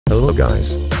Hello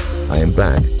guys. I am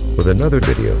back with another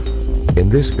video. In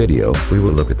this video, we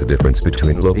will look at the difference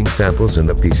between loading samples in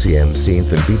the PCM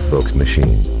Synth and BeatBox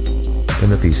machine. In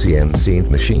the PCM Synth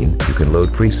machine, you can load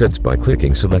presets by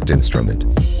clicking Select Instrument,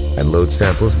 and load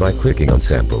samples by clicking on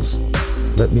Samples.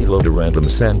 Let me load a random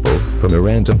sample from a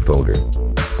random folder.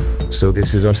 So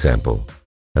this is our sample,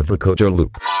 a vocoder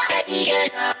loop.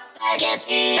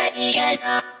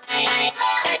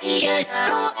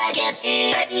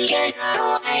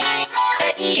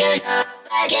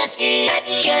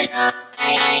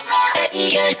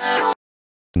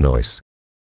 Noise.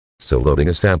 So loading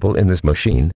a sample in this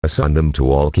machine, assign them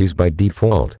to all keys by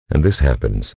default, and this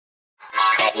happens.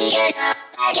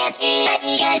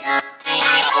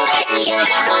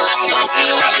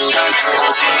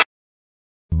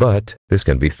 But, this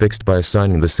can be fixed by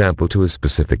assigning the sample to a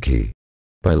specific key,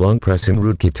 by long pressing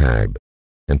root key tab,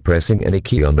 and pressing any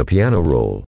key on the piano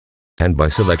roll. And by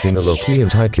selecting the low key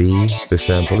and high key, the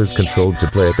sample is controlled to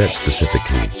play at that specific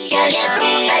key.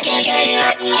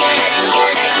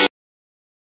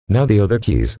 Now the other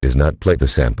keys does not play the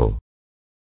sample.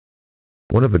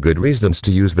 One of the good reasons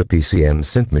to use the PCM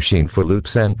Synth machine for loop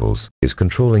samples is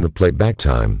controlling the playback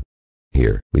time.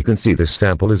 Here, we can see this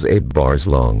sample is 8 bars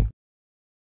long.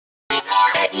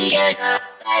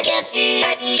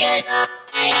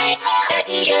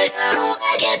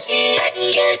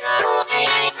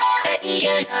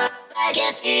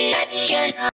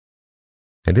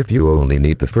 And if you only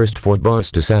need the first 4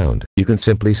 bars to sound, you can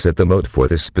simply set the mode for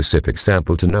this specific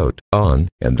sample to note, on,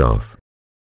 and off.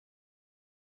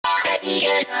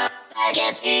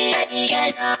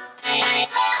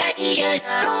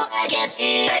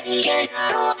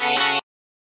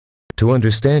 To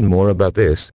understand more about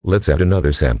this, let's add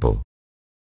another sample.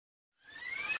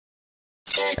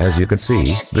 As you can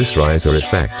see, this riser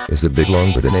effect is a bit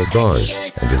longer than 8 bars,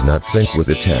 and does not sync with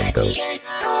the tempo.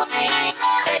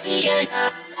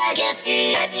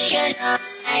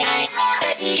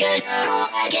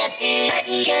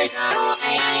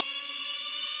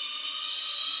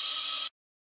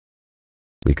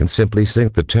 We can simply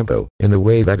sync the tempo in the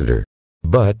wave editor.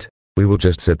 But, we will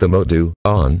just set the mode to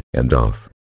on and off.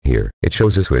 Here, it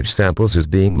shows us which samples is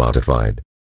being modified.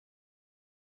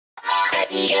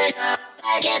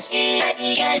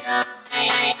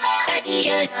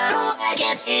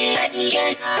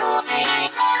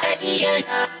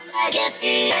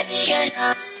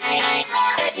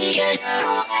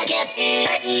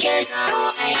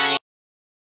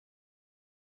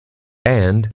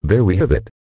 And, there we have it.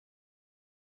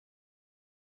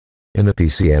 In the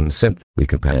PCM Synth, we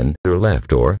can pan either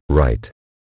left or right.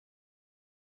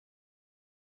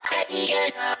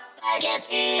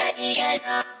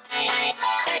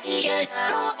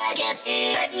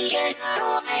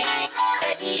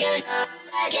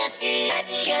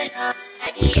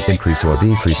 We can increase or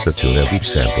decrease the tune of each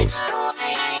samples.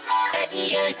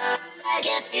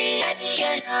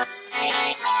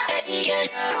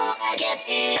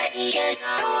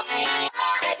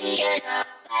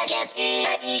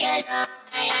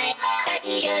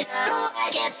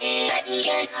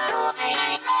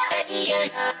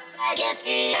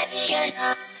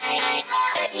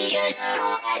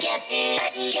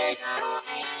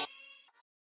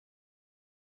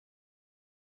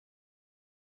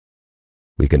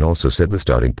 We can also set the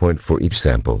starting point for each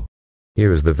sample.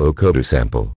 Here is the vocoder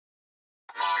sample.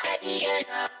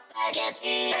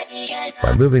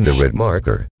 By moving the red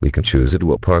marker, we can choose at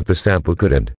what part the sample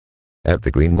could end. At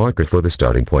the green marker for the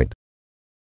starting point.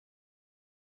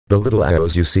 The little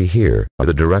arrows you see here are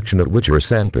the direction at which your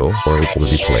sample or it will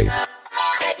be played.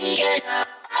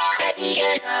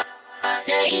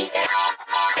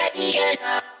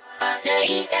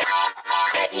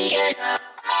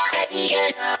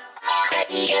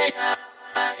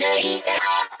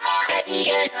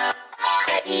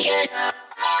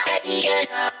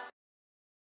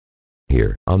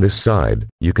 Here, on this side,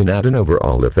 you can add an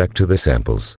overall effect to the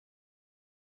samples.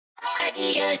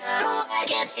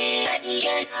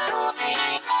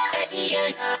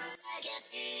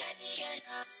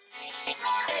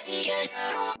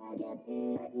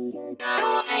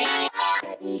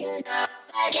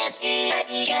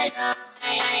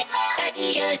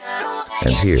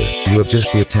 And here, you have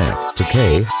just the attack,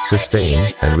 decay,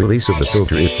 sustain, and release of the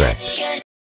filter effect.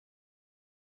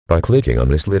 By clicking on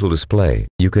this little display,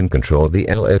 you can control the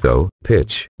LFO,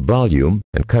 pitch, volume,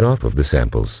 and cutoff of the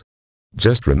samples.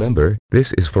 Just remember,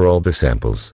 this is for all the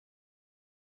samples.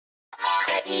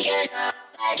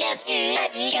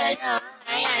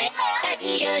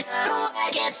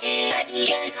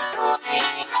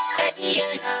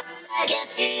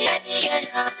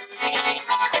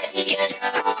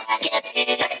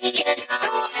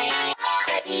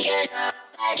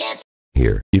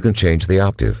 Here, you can change the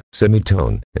octave,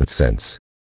 semitone, and sense.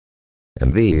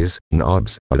 And these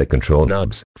knobs are the control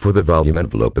knobs for the volume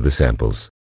envelope of the samples.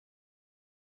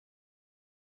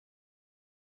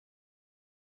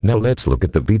 Now let's look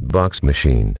at the BeatBox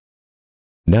machine.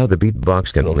 Now the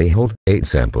BeatBox can only hold 8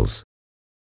 samples.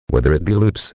 Whether it be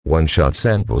loops, one-shot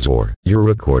samples or your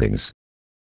recordings.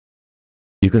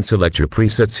 You can select your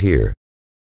presets here.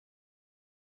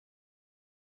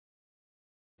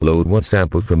 Load one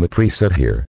sample from a preset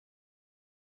here.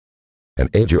 And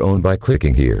add your own by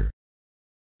clicking here.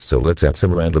 So let's add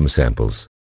some random samples.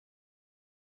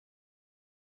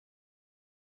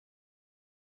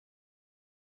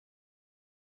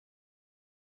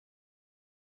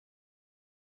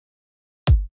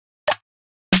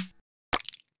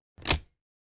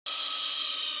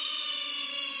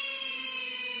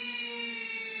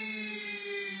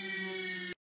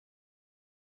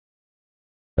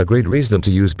 A great reason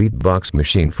to use BeatBox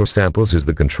machine for samples is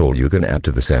the control you can add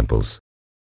to the samples.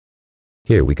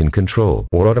 Here we can control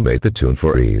or automate the tune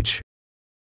for each.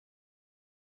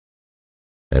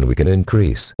 And we can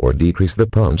increase or decrease the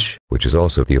punch, which is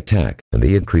also the attack, and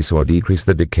the increase or decrease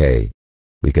the decay.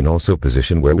 We can also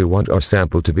position where we want our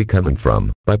sample to be coming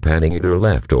from, by panning either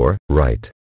left or right.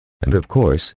 And of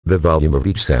course, the volume of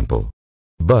each sample.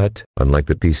 But, unlike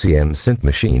the PCM Synth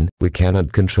machine, we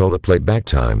cannot control the playback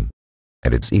time.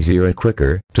 And it's easier and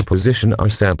quicker to position our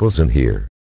samples in here.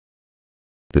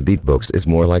 The BeatBox is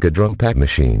more like a drum pack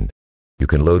machine. You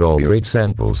can load all your 8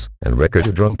 samples and record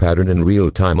a drum pattern in real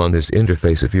time on this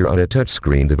interface if you're on a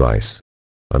touchscreen device.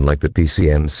 Unlike the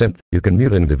PCM Synth, you can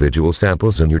mute individual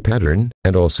samples in your pattern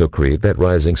and also create that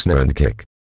rising snare and kick.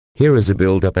 Here is a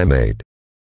build-up I made.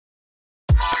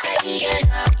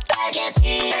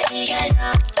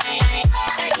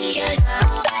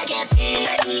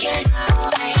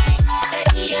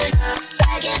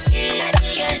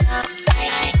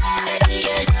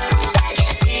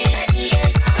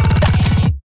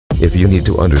 If you need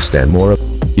to understand more,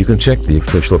 you can check the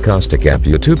official Caustic app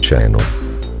YouTube channel.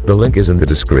 The link is in the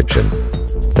description.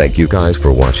 Thank you guys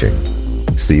for watching.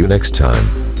 See you next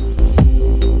time.